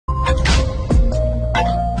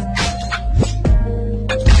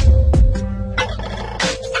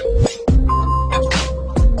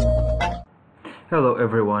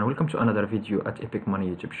welcome to another video at Epic Money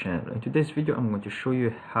YouTube channel. In today's video I'm going to show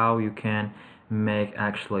you how you can make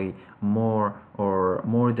actually more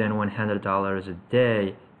than $100 a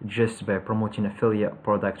day just by promoting affiliate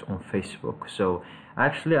products on Facebook. So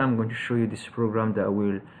actually I'm going to show you this program that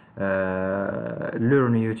will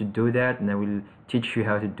learn you to do that, and I will teach you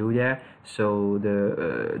how to do that. So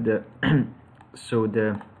the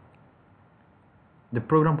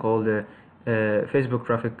program called Facebook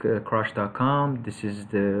Traffic Crush.com. This is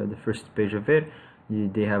the first page of it.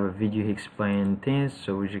 They have a video explaining things,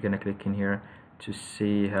 so we're just gonna click in here to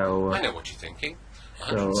see how. I know what you're thinking.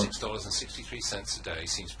 $106.63 a day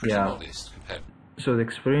seems pretty modest compared. So the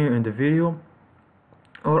experience in the video,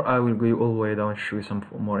 or I will go all the way down, show you some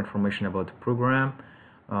more information about the program.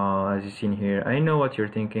 As you see in here, I know what you're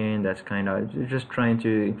thinking. That's kind of just trying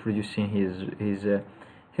to introducing his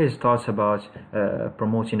thoughts about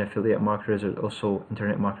promoting affiliate marketers or also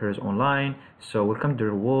internet marketers online. So welcome to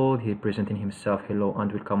the world. He presenting himself. Hello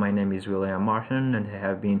and welcome. My name is William Martin, and he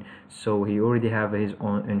already have his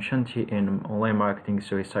own anciency in online marketing.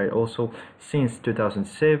 So he started also since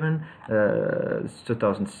 2007,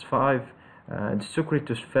 2005. The secret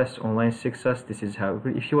to fast online success. This is how,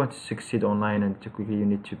 if you want to succeed online and to quickly, you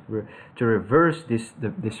need to reverse this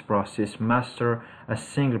process. Master a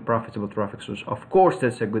single profitable traffic source. Of course,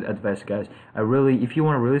 that's a good advice, guys. If you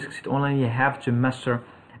want to really succeed online, you have to master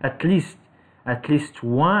at least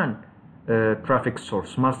one traffic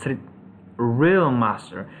source. Master it, real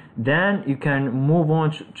master. Then you can move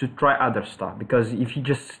on to try other stuff, because if you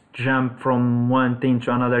just jump from one thing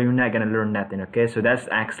to another, you're not gonna learn nothing. Okay, so that's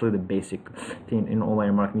actually the basic thing in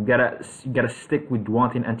online marketing. You gotta stick with one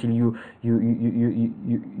thing until you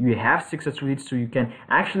have success with it, so you can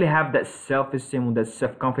actually have that self-esteem, that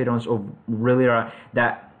self-confidence of really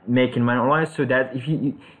that making money online. So that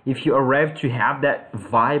if you arrive to have that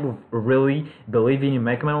vibe of really believing in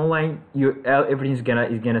making money online, everything is gonna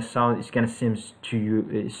seem to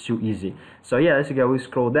you so easy. So yeah, let's go. We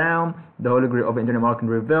scroll down. The holy grail of internet marketing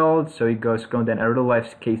revealed. So it goes down a real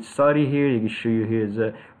life case study here. You can show you here's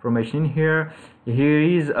information in here. Here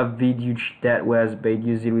is a video that was made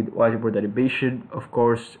using with whiteboard database. Of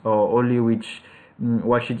course, only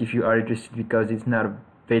watch it if you are interested, because it's not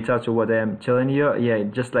beta to what I am telling you. Yeah,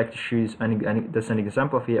 just like to show you that's an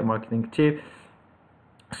example of a marketing tip.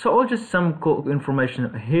 So all just some cool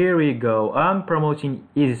information. Here we go. I'm promoting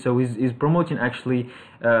Easy. So he's promoting actually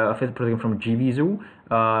affiliate product from GVZoo.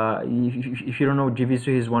 If you don't know,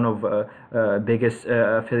 GVZoo is one of biggest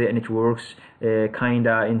affiliate networks,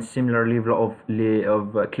 kinda in similar level of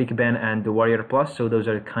ClickBank and the Warrior Plus. So those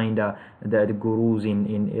are kinda the gurus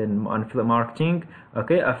in affiliate marketing.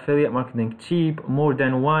 Okay, affiliate marketing tip: more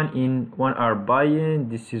than 1 hour buy-in.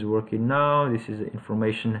 This is working now. This is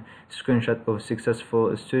information screenshot of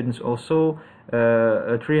successful students. Also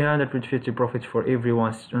 350 profits for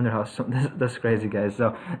everyone on their house. So that's crazy, guys.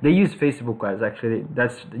 So they use Facebook ads. Actually,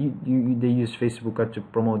 they use Facebook ads to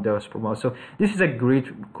promote those promos. So this is a great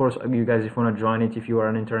course, you guys, if you want to join it, if you are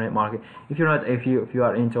an internet market, if you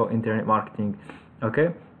are into internet marketing.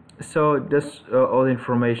 Okay, so that's all the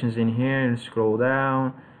information's in here. And scroll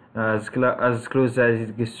down as close as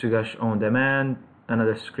it gets to Gush on demand.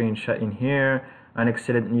 Another screenshot in here. An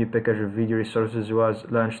excellent new package of video resources was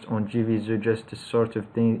launched on GVZoo. Just the sort of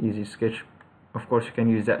thing, easy sketch. Of course, you can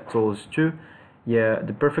use that tools too. Yeah,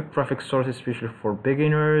 the perfect traffic source, especially for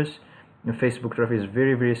beginners. And Facebook traffic is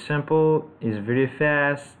very simple, is very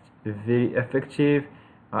fast, very effective,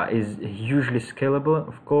 is hugely scalable.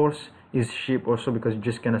 Of course, is cheap also, because you're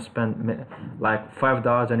just gonna spend like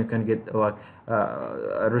 $5 and you can get like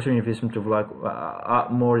a return investment of like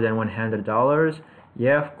more than $100.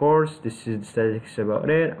 Yeah, of course, this is the statistics about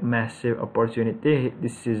it. Massive opportunity.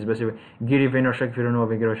 This is basically Gary Vaynerchuk. If you don't know,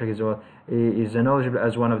 Gary Vaynerchuk is knowledgeable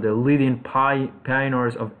as one of the leading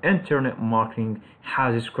pioneers of internet marketing.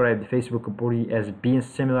 Has described the Facebook body as being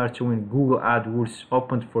similar to when Google AdWords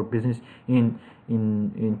opened for business in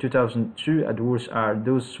 2002. AdWords are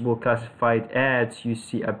those well classified ads you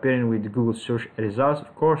see appearing with Google search results,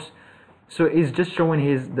 of course. So it's just showing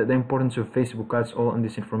the importance of Facebook ads, all on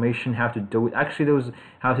this information, how to do it. Actually,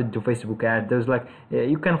 how to do Facebook ads. There's like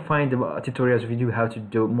you can find tutorials video how to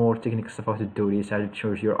do more technical stuff, how to do this, how to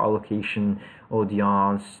choose your allocation,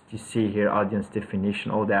 audience. You see here audience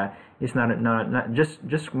definition, all that. It's not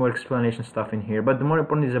just more explanation stuff in here. But the more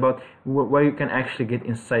important is about where you can actually get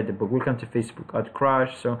inside the book. Welcome to Facebook Ad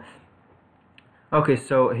Crush. So okay,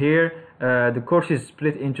 so here the course is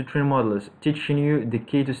split into 3 modules, teaching you the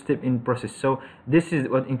key to step in process. So this is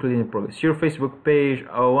what included in the progress: your Facebook page,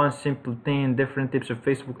 one simple thing, different types of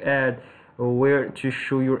Facebook ad, where to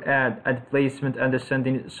show your ad placement,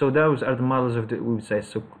 understanding. So those are the models of the website.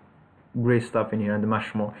 So great stuff in here and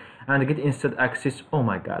much more. And get instant access. Oh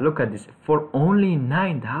my god, look at this, for only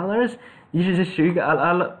 $9. You should just show you.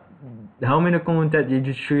 How many comment that you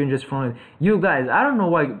just show you just from you guys. I don't know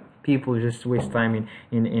why people just waste time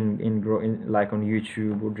in like on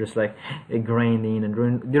YouTube, or just like grinding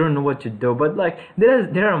and they don't know what to do. But like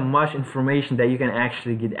there are much information that you can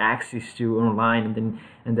actually get access to online,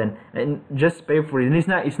 and just pay for it. And it's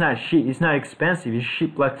not cheap, it's not expensive, it's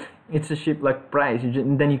cheap, like it's a cheap like price.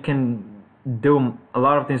 And then you can do a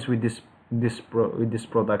lot of things with this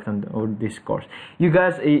product or this course. You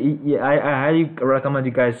guys, I highly recommend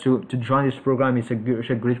you guys to join this program. It's a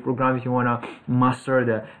great program if you wanna master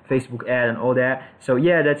the Facebook ad and all that. So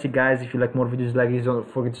yeah, that's it guys. If you like more videos like this, don't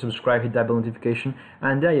forget to subscribe, hit that bell notification,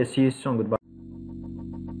 and yeah, see you soon. Goodbye.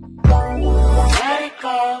 Let it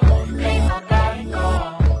go, make my body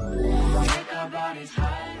go, make our bodies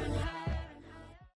high.